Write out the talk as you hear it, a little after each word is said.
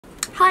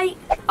Hi!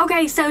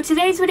 Okay, so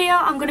today's video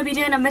I'm going to be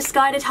doing a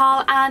misguided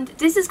haul, and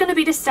this is going to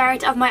be the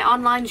start of my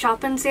online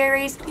shopping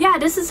series. Yeah,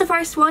 this is the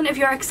first one. If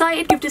you're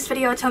excited, give this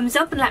video a thumbs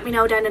up and let me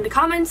know down in the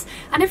comments.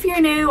 And if you're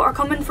new or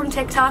coming from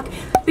TikTok,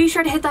 be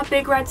sure to hit that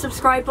big red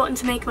subscribe button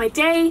to make my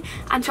day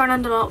and turn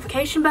on the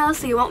notification bell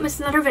so you won't miss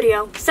another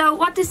video. So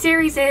what this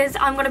series is,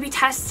 I'm going to be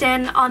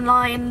testing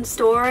online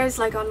stores,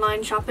 like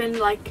online shopping,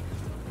 like,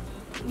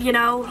 you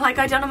know, like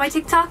I done on my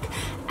TikTok.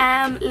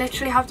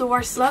 Literally have the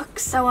worst luck,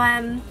 so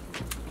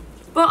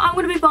but I'm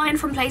going to be buying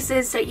from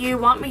places that you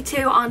want me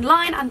to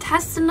online and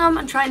testing them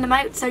and trying them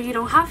out so you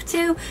don't have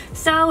to.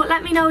 So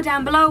let me know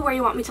down below where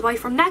you want me to buy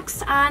from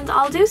next and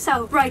I'll do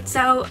so. Right,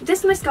 so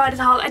this misguided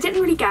haul, I didn't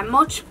really get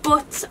much,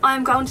 but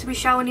I'm going to be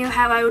showing you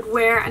how I would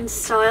wear and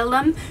style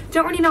them.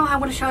 Don't really know how I'm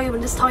going to show you in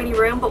this tiny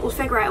room, but we'll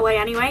figure out a way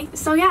anyway.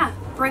 So yeah,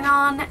 bring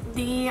on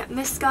the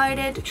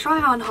misguided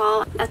try on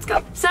haul. Let's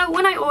go. So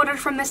when I ordered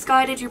from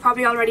Misguided, you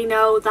probably already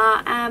know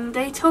that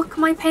they took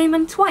my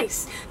payment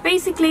twice.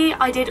 Basically,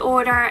 I did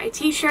order a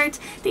t-shirt.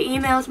 They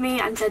emailed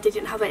me and said they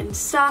didn't have it in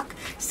stock,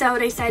 so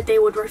they said they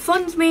would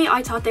refund me.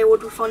 I thought they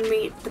would refund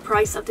me the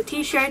price of the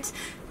t-shirt.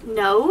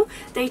 No,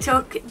 they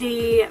took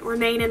the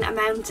remaining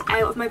amount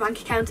out of my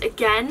bank account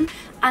again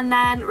and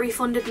then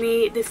refunded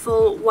me the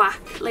full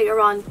whack later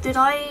on. Did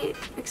I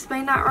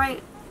explain that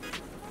right?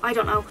 I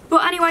don't know.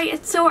 But anyway,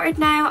 it's sorted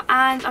now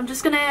and I'm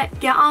just gonna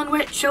get on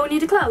with showing you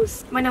the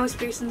clothes. My nose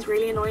piercing's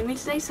really annoying me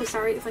today, so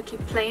sorry if I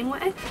keep playing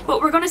with it. But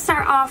we're gonna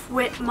start off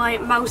with my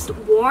most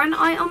worn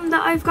item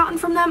that I've gotten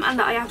from them and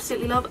that I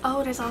absolutely love.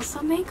 Oh, there's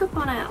also makeup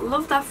on it.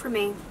 Love that for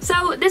me.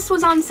 So this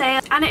was on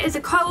sale and it is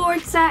a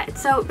Co.Louth set.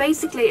 So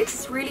basically it's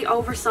this really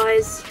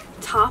oversized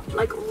top,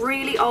 like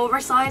really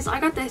oversized.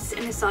 I got this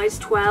in a size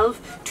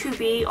 12 to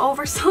be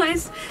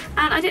oversized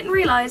and I didn't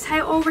realize how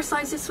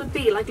oversized this would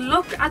be. Like,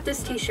 look at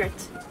this t-shirt.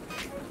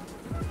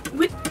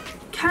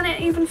 Can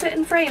it even fit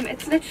in frame?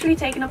 It's literally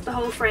taking up the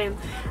whole frame.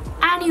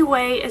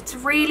 Anyway, it's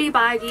really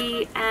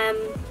baggy,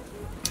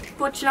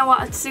 but you know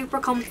what, it's super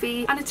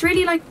comfy and it's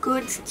really like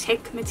good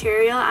thick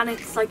material and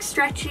it's like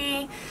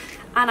stretchy,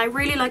 and I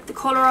really like the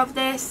colour of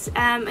this.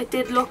 It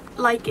did look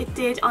like it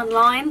did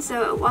online,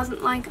 so it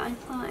wasn't like I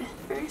thought at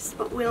first,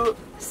 but we'll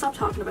stop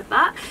talking about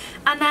that.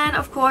 And then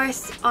of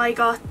course I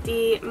got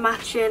the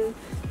matching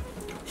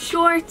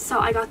shorts, so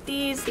I got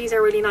these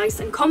are really nice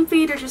and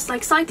comfy. They're just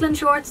like cycling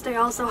shorts. They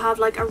also have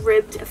like a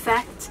ribbed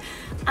effect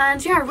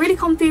and yeah, really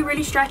comfy,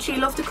 really stretchy.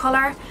 Love the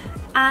colour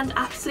and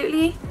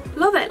absolutely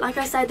love it. Like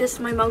I said, this is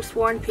my most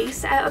worn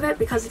piece out of it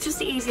because it's just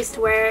the easiest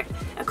to wear.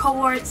 A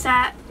Co.Louth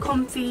set,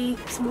 comfy,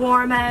 it's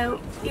warm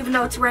out even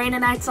though it's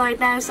raining outside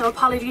now, so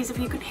apologies if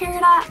you could hear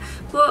that,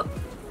 but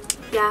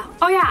yeah.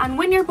 Oh yeah, and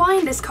when you're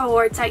buying this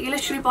Co.Louth set, you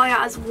literally buy it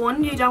as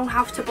one. You don't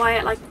have to buy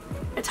it like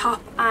a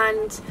top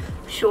and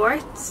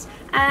shorts.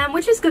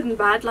 Which is good and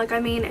bad. Like, I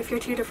mean, if you're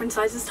two different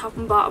sizes top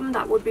and bottom,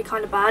 that would be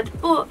kind of bad,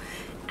 but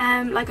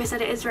like I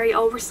said, it is very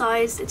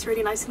oversized. It's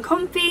really nice and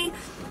comfy.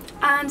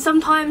 And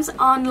sometimes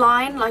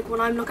online, like when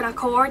I'm looking at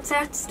Co.Louth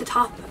sets, the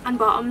top and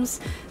bottoms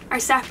are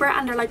separate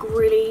and they're like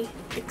really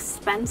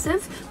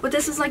expensive, but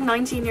this is like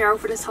 €19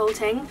 for this whole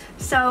thing,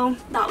 so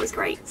that was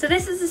great. So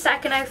this is the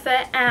second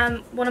outfit,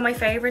 one of my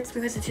favorites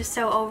because it's just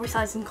so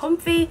oversized and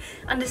comfy,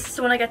 and this is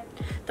the one I get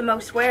the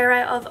most wear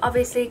out of,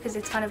 obviously, because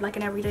it's kind of like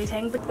an everyday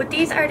thing. But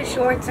these are the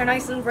shorts. They're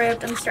nice and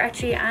ribbed and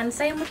stretchy, and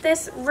same with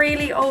this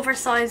really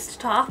oversized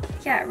top.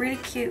 Yeah, really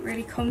cute,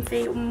 really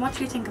comfy. What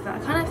do you think of it? I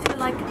kind of feel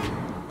like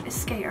a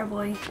skater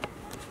boy.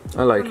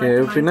 I like it.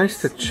 It would be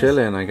nice to chill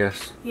in, I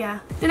guess.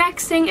 Yeah. The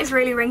next thing is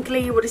really wrinkly.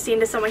 You would have seen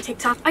this on my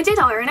TikTok. I did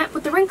iron it,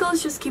 but the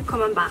wrinkles just keep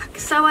coming back.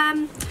 So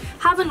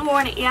haven't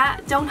worn it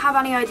yet. Don't have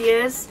any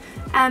ideas.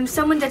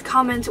 Someone did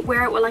comment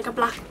wear it with like a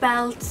black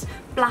belt,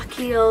 black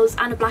heels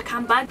and a black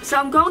handbag. So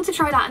I'm going to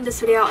try that in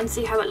this video and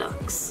see how it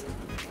looks,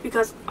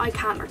 because I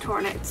can't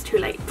return it. It's too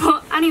late.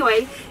 But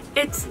anyway,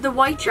 it's the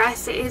white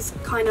dress. It is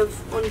kind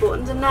of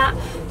unbuttoned in that,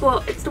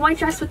 but it's the white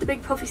dress with the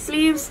big puffy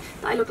sleeves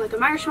that I look like a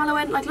marshmallow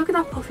in. Like, look at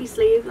that puffy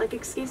sleeve, like,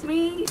 excuse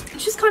me.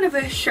 It's just kind of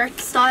a shirt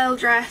style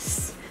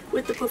dress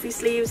with the puffy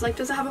sleeves. Like,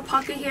 does it have a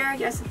pocket here?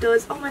 Yes, it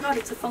does. Oh my god,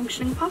 it's a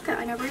functioning pocket.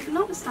 I never even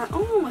noticed that.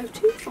 Oh, I have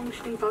two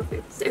functioning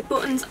pockets. It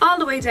buttons all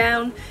the way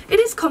down. It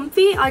is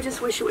comfy. I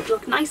just wish it would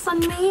look nice on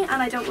me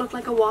and I don't look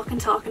like a walking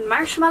talking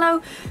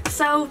marshmallow.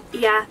 So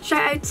yeah,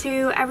 shout out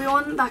to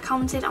everyone that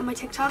commented on my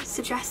TikTok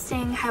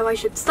suggesting how I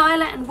should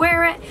style it and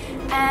wear it.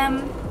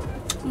 I'm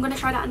gonna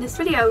try that in this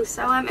video,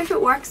 so if it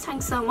works,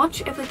 thanks so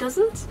much. If it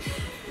doesn't,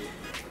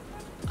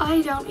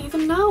 I don't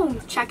even know.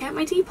 Check out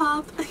my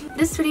Depop.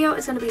 This video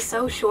is going to be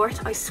so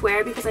short, I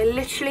swear, because I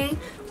literally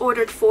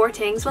ordered 4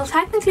 things. Well,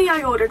 technically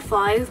I ordered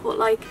 5, but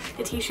like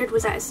the t-shirt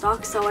was out of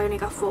stock, so I only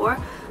got 4.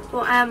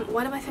 But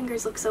why do my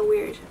fingers look so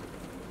weird?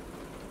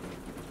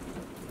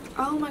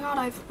 Oh my god,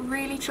 I have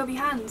really chubby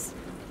hands.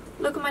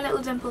 Look at my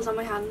little dimples on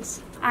my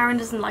hands. Aaron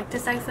doesn't like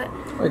this outfit.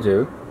 I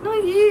do. No,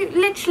 you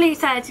literally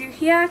said,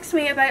 he asked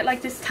me about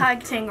like this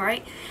tag thing,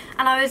 right?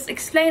 And I was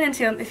explaining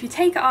to him, if you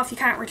take it off you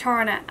can't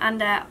return it,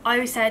 and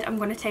I said I'm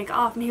going to take it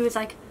off, and he was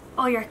like,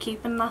 oh, you're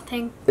keeping that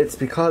thing? It's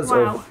because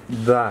of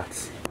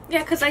that.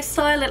 Yeah, because I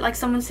style it like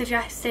someone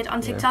suggested on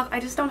TikTok. I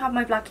just don't have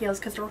my black heels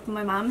because they're up in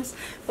my mum's.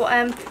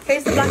 But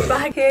here's the black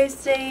bag, here's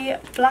the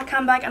black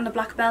handbag and the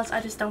black belt.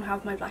 I just don't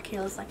have my black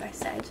heels like I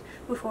said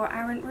before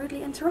Aaron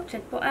rudely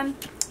interrupted. But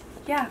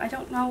yeah, I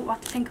don't know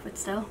what to think of it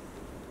still.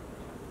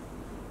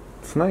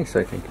 It's nice,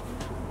 I think.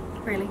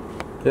 Really?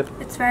 Yep.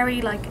 It's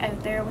very like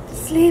out there with the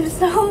sleeves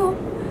though.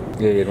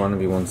 Yeah, you'd want to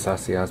be one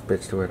sassy ass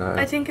bitch to wear that.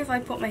 I think if I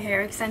put my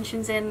hair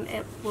extensions in,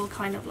 it will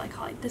kind of like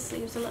hide the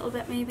sleeves a little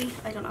bit maybe.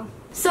 I don't know.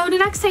 So the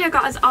next thing I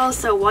got is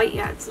also white.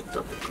 Yeah, it's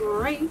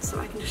great, so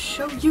I can just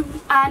show you.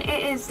 And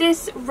it is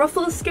this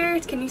ruffle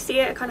skirt. Can you see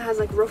it? It kind of has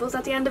like ruffles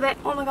at the end of it.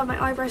 Oh my god,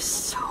 my eyebrows are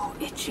so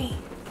itchy.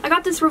 I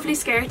got this ruffly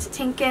skirt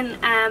thinking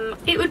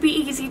it would be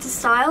easy to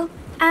style.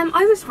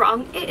 I was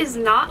wrong, it is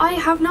not. I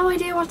have no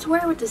idea what to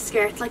wear with this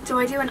skirt. Like, do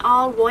I do an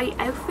all white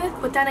outfit?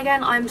 But then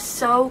again, I'm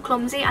so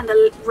clumsy and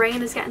the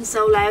rain is getting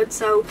so loud,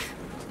 so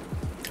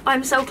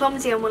I'm so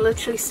clumsy and will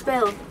literally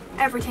spill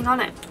everything on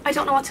it. I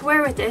don't know what to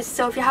wear with this,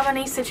 so if you have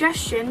any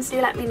suggestions, do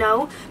let me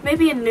know.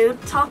 Maybe a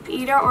nude top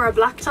either, or a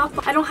black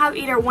top. I don't have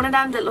either one of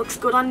them that looks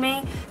good on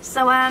me,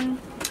 so I'm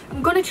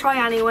gonna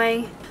try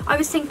anyway. I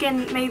was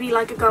thinking maybe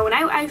like a going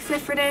out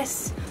outfit for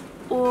this,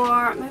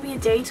 or maybe a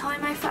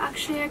daytime outfit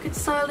actually I could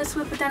style this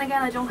with, but then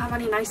again I don't have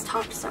any nice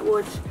tops that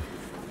would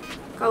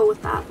go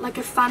with that. Like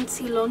a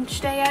fancy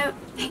lunch day out.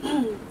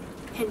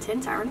 Hint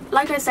hint, Aaron.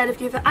 Like I said, if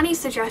you have any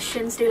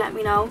suggestions, do let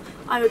me know.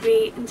 I would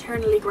be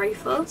eternally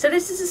grateful. So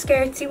this is a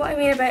skirt. See what I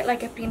mean about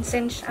like it being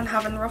cinched and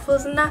having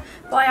ruffles and that?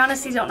 But I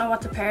honestly don't know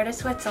what to pair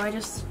this with, so I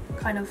just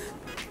kind of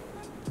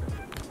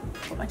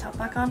put my top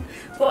back on.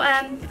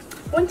 But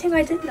one thing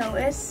I did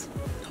notice,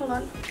 hold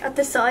on, at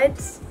the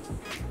sides,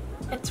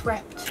 it's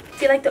ripped.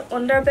 See like the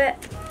under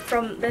bit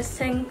from this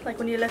thing, like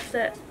when you lift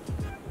it,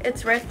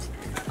 it's ripped.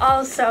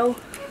 Also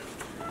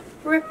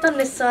ripped on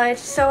this side,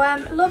 so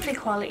lovely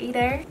quality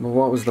there. Well,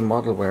 what was the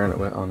model wearing it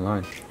with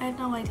online? I have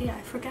no idea,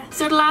 I forget.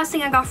 So the last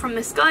thing I got from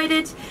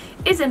Misguided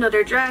is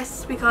another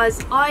dress,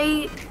 because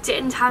I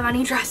didn't have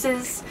any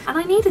dresses and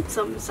I needed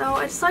some, so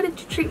I decided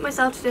to treat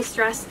myself to this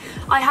dress.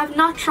 I have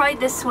not tried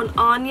this one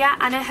on yet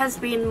and it has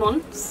been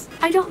months.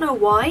 I don't know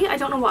why, I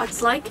don't know what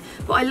it's like,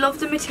 but I love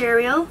the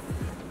material.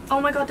 Oh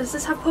my god, does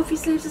this have puffy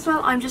sleeves as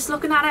well? I'm just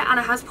looking at it and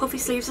it has puffy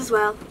sleeves as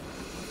well.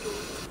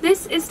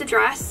 This is the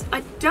dress. I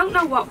don't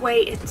know what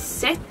way it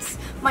sits.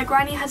 My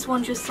granny has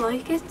one just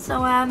like it.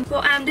 So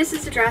this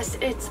is the dress.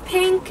 It's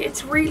pink.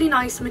 It's really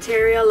nice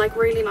material, like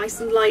really nice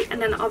and light.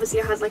 And then obviously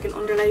it has like an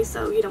underlay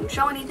so you don't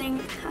show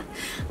anything.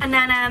 And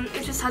then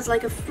it just has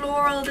like a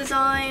floral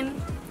design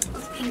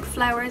of pink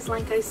flowers,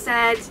 like I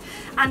said.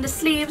 And the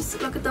sleeves,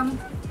 look at them.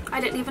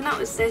 I didn't even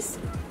notice this.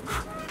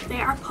 They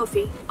are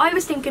puffy. I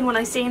was thinking when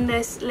I seen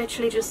this,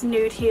 literally just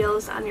nude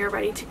heels and you're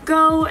ready to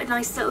go. A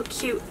nice little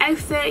cute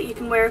outfit. You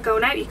can wear it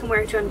going out, you can wear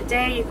it during the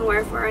day, you can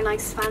wear it for a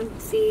nice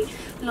fancy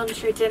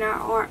lunch or dinner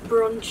or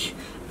brunch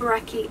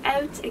brekkie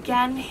out.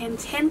 Again,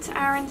 hint hint,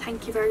 Aaron,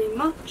 thank you very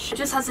much. It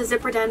just has a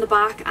zipper down the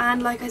back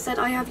and like I said,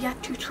 I have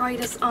yet to try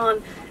this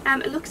on.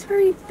 It looks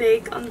very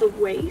big on the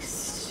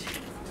waist.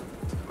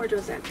 Or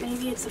does it?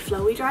 Maybe it's a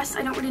flowy dress.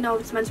 I don't really know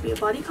if it's meant to be a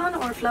bodycon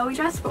or a flowy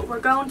dress, but we're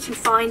going to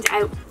find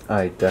out.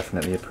 I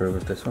definitely approve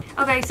of this one.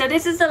 Okay, so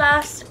this is the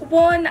last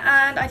one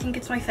and I think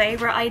it's my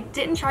favourite. I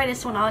didn't try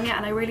this one on yet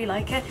and I really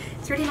like it.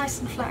 It's really nice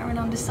and flattering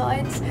on the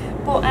sides.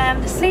 But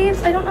the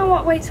sleeves, I don't know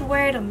what way to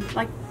wear them.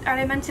 Like, are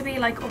they meant to be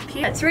like up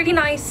here? It's really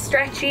nice,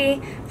 stretchy,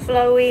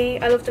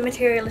 flowy. I love the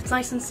material, it's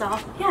nice and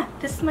soft. Yeah,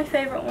 this is my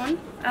favourite one.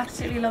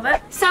 Absolutely love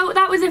it. So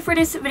that was it for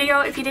this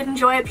video. If you did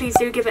enjoy it, please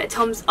do give it a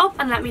thumbs up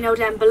and let me know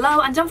down below.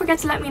 And don't forget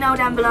to let me know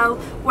down below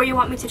where you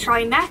want me to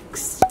try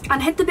next.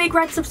 And hit the big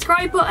red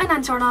subscribe button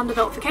and turn on the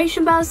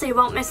notification bell so you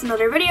won't miss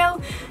another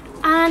video.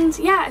 And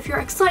yeah, if you're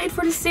excited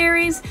for this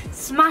series,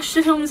 smash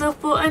the thumbs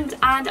up button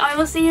and I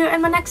will see you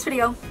in my next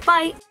video.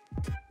 Bye!